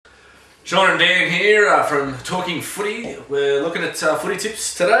Sean and Dan here from Talking Footy. We're looking at footy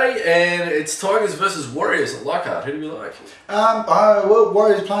tips today, and it's Tigers versus Warriors at Leichhardt. Who do you like? Well,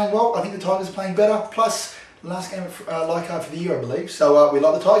 Warriors are playing well. I think the Tigers are playing better. Plus, last game at Leichhardt for the year, I believe. So we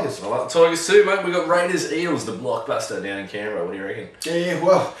like the Tigers. I like the Tigers too, mate. We got Raiders Eels, the blockbuster down in Canberra. What do you reckon? Yeah,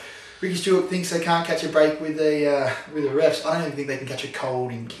 well, Ricky Stewart thinks they can't catch a break with the refs. I don't even think they can catch a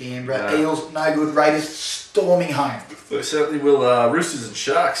cold in Canberra. No. Eels, no good. Raiders storming home. We certainly will. Roosters and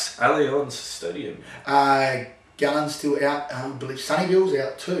Sharks, Allianz Stadium. Gallen's still out. I believe Sunnyville's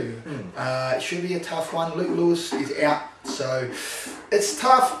out too. It should be a tough one. Luke Lewis is out, so it's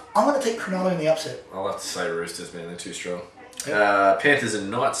tough. I'm going to take Cronulla in the upset. I'll have to say Roosters, man. They're too strong. Yeah. Panthers and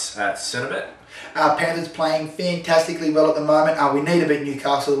Knights at Centrebet. Panthers playing fantastically well at the moment. We need to beat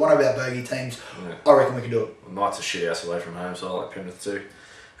Newcastle, one of our bogey teams. Yeah. I reckon we can do it. Well, Knights are shit house away from home, so I like Penrith too.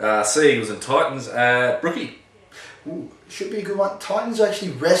 Sea Eagles and Titans at Brookie. Ooh, should be a good one. Titans are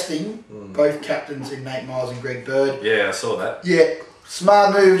actually resting both captains in Nate Miles and Greg Bird. Yeah, I saw that. Yeah,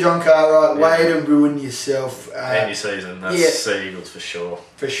 smart move, John Cartwright. Yeah. Way to ruin yourself. And your season. That's Sea Eagles for sure.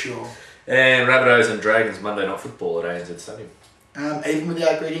 For sure. And Rabbitohs and Dragons Monday Night Football at ANZ Stadium. Even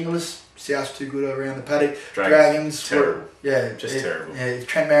without Greg Inglis, South's too good around the paddock. Dragons terrible. Just terrible. Yeah, if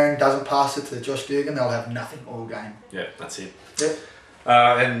Trent Merrin doesn't pass it to Josh Dugan, they'll have nothing all game. Yeah, that's it. Yep.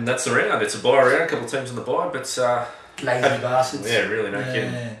 And that's the round. It's a bye round, a couple of teams on the bye, but lazy bastards. Yeah, really, no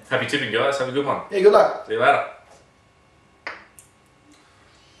kidding. Happy tipping, guys. Have a good one. Yeah, good luck. See you later.